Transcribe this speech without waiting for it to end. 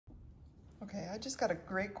Okay, I just got a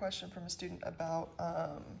great question from a student about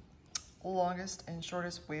longest and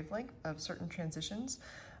shortest wavelength of certain transitions.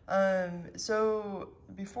 So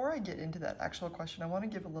before I get into that actual question, I want to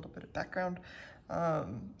give a little bit of background.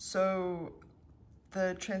 So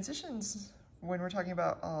the transitions, when we're talking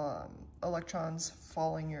about electrons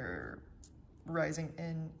falling or rising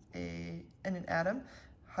in an atom,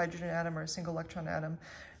 hydrogen atom or a single electron atom,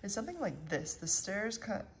 is something like this. The stairs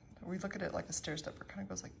we look at it like a stair stepper, kind of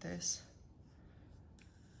goes like this.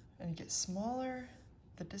 And you get smaller.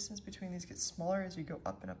 The distance between these gets smaller as you go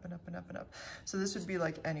up and up and up and up and up. So this would be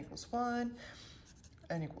like n equals 1,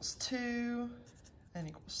 n equals 2, n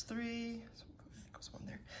equals 3, so we'll put n equals 1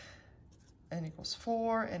 there, n equals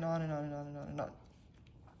 4, and on and on and on and on and on.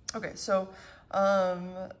 Okay, so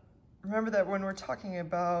remember that when we're talking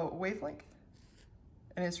about wavelength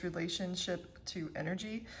and its relationship to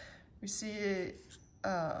energy, we see it,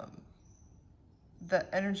 that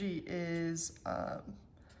energy is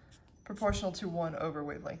proportional to 1 over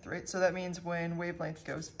wavelength, right? So that means when wavelength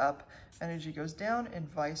goes up, energy goes down, and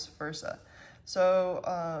vice versa. So,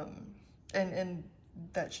 and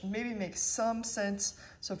that should maybe make some sense.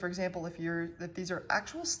 So for example, if these are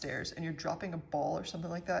actual stairs and you're dropping a ball or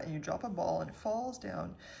something like that, and you drop a ball and it falls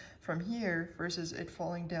down from here versus it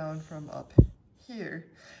falling down from up here,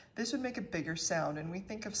 this would make a bigger sound. And we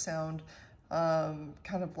think of sound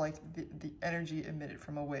kind of like the energy emitted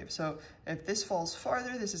from a wave. So if this falls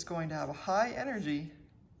farther, this is going to have a high energy,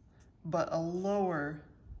 but a lower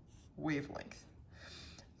wavelength,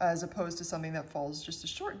 as opposed to something that falls just a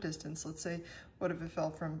short distance. Let's say, what if it fell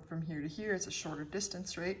from here to here? It's a shorter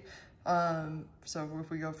distance, right? So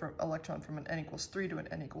if we go from electron from an n equals 3 to an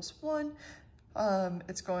n equals 1,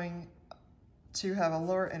 it's going to have a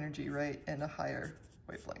lower energy, right, and a higher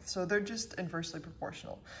wavelength. So they're just inversely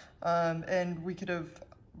proportional. And we could have,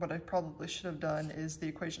 what I probably should have done is the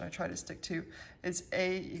equation I try to stick to is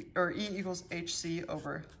E equals hc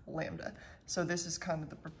over lambda. So this is kind of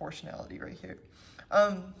the proportionality right here.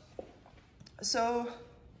 So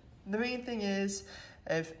the main thing is,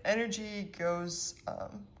 if energy goes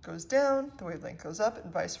down, the wavelength goes up,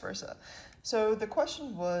 and vice versa. So the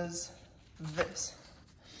question was this.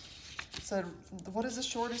 It said, what is the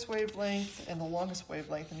shortest wavelength and the longest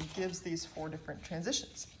wavelength? And it gives these 4 different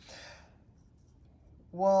transitions.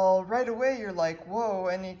 Well, right away you're like, whoa,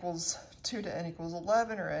 n equals 2 to n equals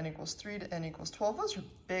 11, or n equals 3 to n equals 12. Those are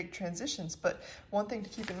big transitions, but one thing to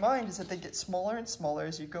keep in mind is that they get smaller and smaller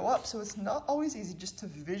as you go up. So it's not always easy just to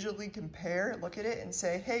visually compare, look at it and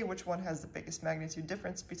say, hey, which one has the biggest magnitude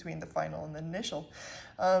difference between the final and the initial?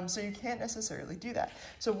 So you can't necessarily do that.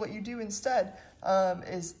 So what you do instead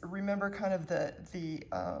is remember kind of the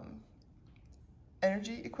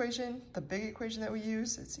energy equation, the big equation that we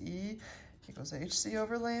use. It's E equals hc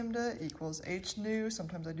over lambda equals h nu,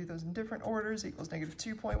 sometimes I do those in different orders, equals negative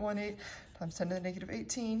 2.18 times 10 to the negative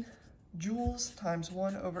 18 joules times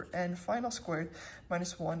 1 over n final squared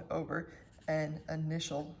minus 1 over n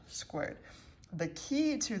initial squared. The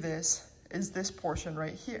key to this is this portion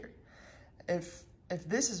right here. If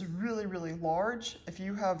this is really, really large, if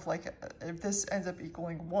you have if this ends up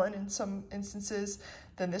equaling 1 in some instances,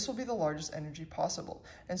 then this will be the largest energy possible.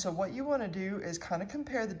 And so what you want to do is kind of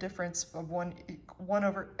compare the difference of 1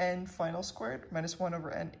 over n final squared minus 1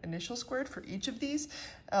 over n initial squared for each of these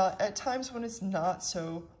at times when it's not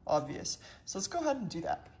so obvious. So let's go ahead and do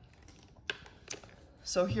that.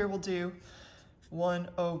 So here we'll do 1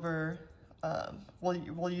 over,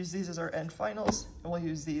 we'll use these as our n finals, and we'll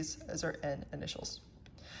use these as our n initials.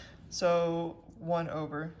 So 1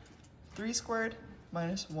 over 3 squared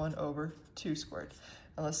minus 1 over 2 squared.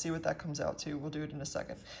 And let's see what that comes out to. We'll do it in a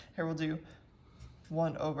second. Here we'll do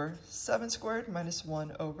 1 over 7 squared minus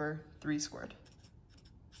 1 over 3 squared.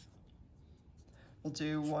 We'll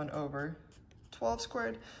do 1 over 12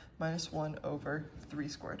 squared minus 1 over 3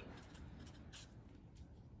 squared.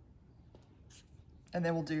 And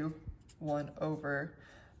then we'll do 1 over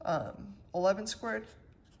 11 squared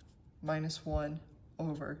minus 1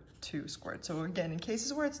 over 2 squared. So again, in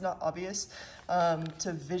cases where it's not obvious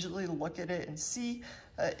to visually look at it and see,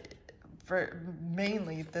 for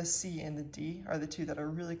mainly the C and the D are the two that are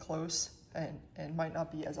really close and might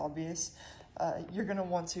not be as obvious. You're going to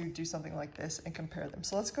want to do something like this and compare them.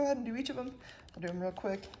 So let's go ahead and do each of them. I'll do them real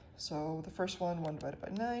quick. So the first one, 1 divided by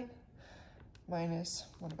 9 minus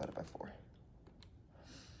 1 divided by 4.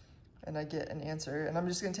 And I get an answer, and I'm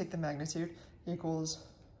just going to take the magnitude, equals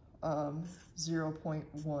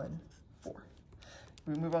 0.14.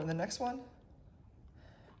 We move on to the next one.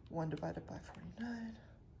 1 divided by 49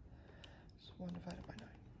 is 1 divided by 9.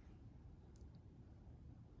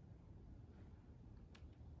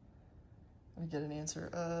 And I get an answer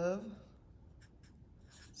of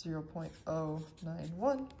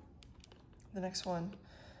 0.091. The next one,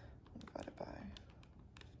 divided by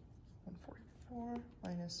 144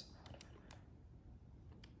 minus,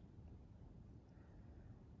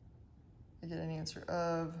 I get an answer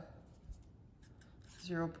of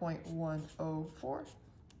 0.104.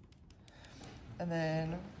 And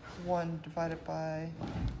then 1 divided by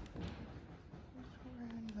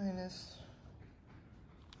minus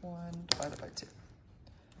 1 divided by 2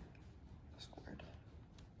 squared.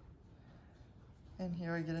 And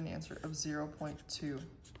here I get an answer of 0.24.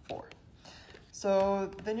 So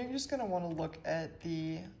then you're just going to want to look at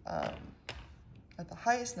the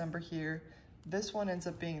highest number here. This one ends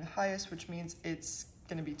up being the highest, which means it's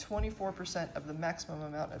going to be 24% of the maximum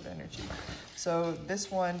amount of energy. So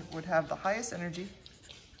this one would have the highest energy,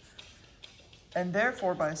 and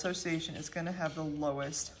therefore by association it's going to have the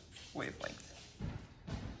lowest wavelength,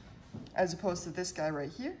 as opposed to this guy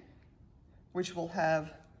right here, which will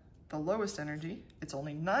have the lowest energy. It's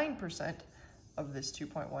only 9% of this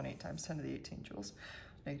 2.18 times 10 to the 18 joules,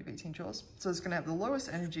 negative 18 joules. So it's going to have the lowest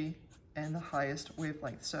energy and the highest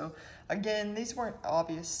wavelength. So again, these weren't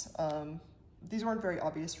obvious. These weren't very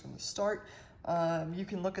obvious from the start. You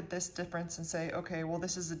can look at this difference and say, okay, well,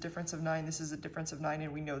 this is a difference of 9, this is a difference of 9,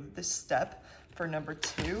 and we know that this step for number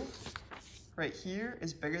 2 right here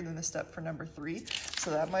is bigger than the step for number 3.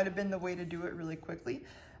 So that might have been the way to do it really quickly.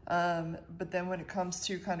 But then when it comes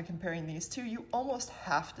to kind of comparing these two, you almost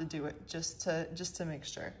have to do it just to make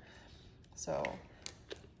sure. So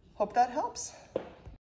hope that helps.